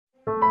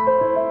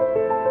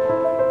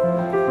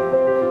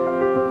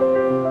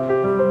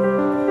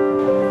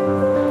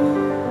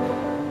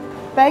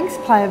Banks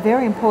play a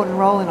very important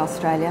role in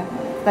Australia.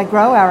 They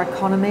grow our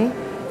economy,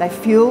 they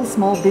fuel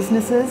small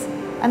businesses,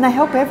 and they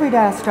help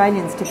everyday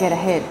Australians to get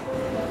ahead.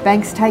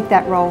 Banks take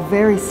that role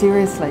very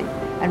seriously,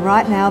 and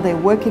right now they're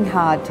working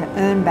hard to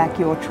earn back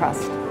your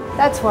trust.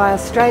 That's why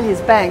Australia's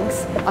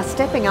banks are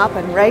stepping up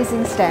and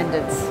raising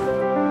standards.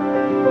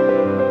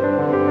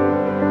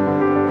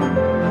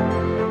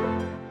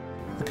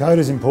 The code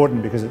is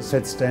important because it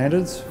sets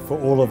standards for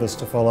all of us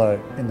to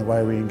follow in the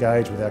way we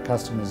engage with our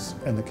customers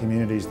and the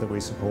communities that we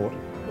support.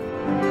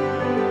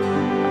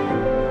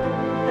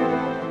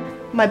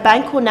 My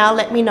bank will now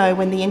let me know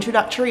when the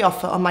introductory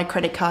offer on my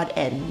credit card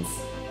ends.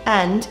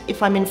 And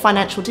if I'm in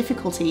financial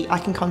difficulty, I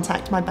can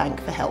contact my bank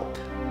for help.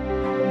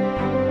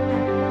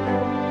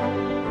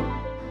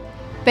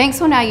 Banks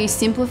will now use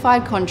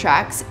simplified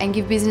contracts and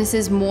give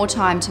businesses more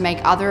time to make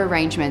other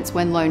arrangements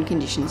when loan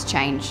conditions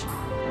change.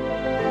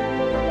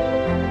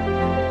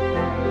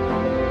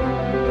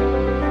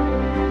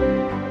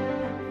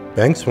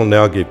 Banks will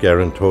now give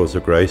guarantors a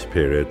grace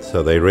period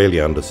so they really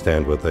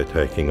understand what they're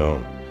taking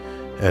on.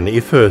 And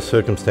if her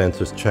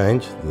circumstances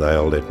change,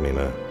 they'll let me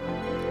know.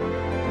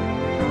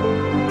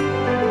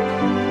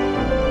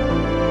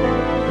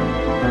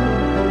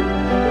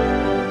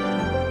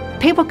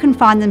 People can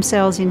find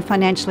themselves in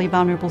financially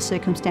vulnerable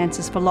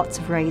circumstances for lots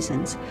of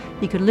reasons.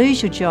 You could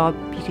lose your job,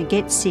 you could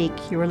get sick,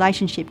 your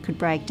relationship could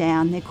break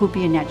down, there could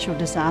be a natural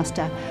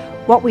disaster.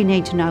 What we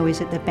need to know is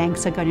that the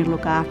banks are going to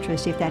look after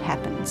us if that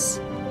happens.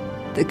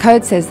 The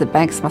code says that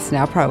banks must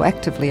now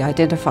proactively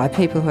identify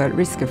people who are at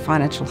risk of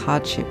financial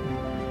hardship.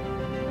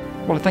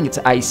 Well, I think it's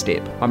a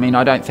step. I mean,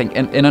 I don't think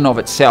in and of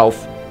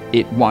itself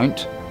it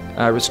won't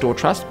restore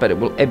trust, but it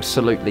will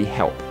absolutely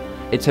help.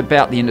 It's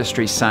about the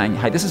industry saying,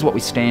 hey, this is what we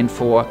stand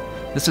for,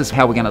 this is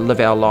how we're going to live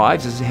our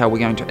lives, this is how we're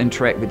going to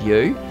interact with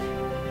you.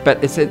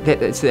 But it's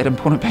that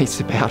important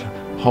piece about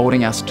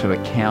holding us to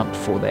account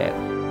for that.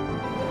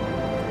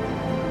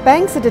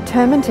 Banks are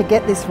determined to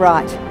get this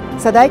right,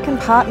 so they can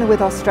partner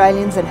with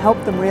Australians and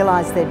help them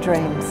realise their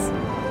dreams.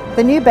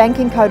 The new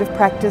Banking Code of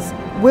Practice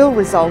will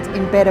result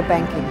in better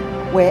banking,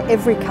 where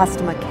every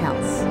customer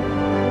counts.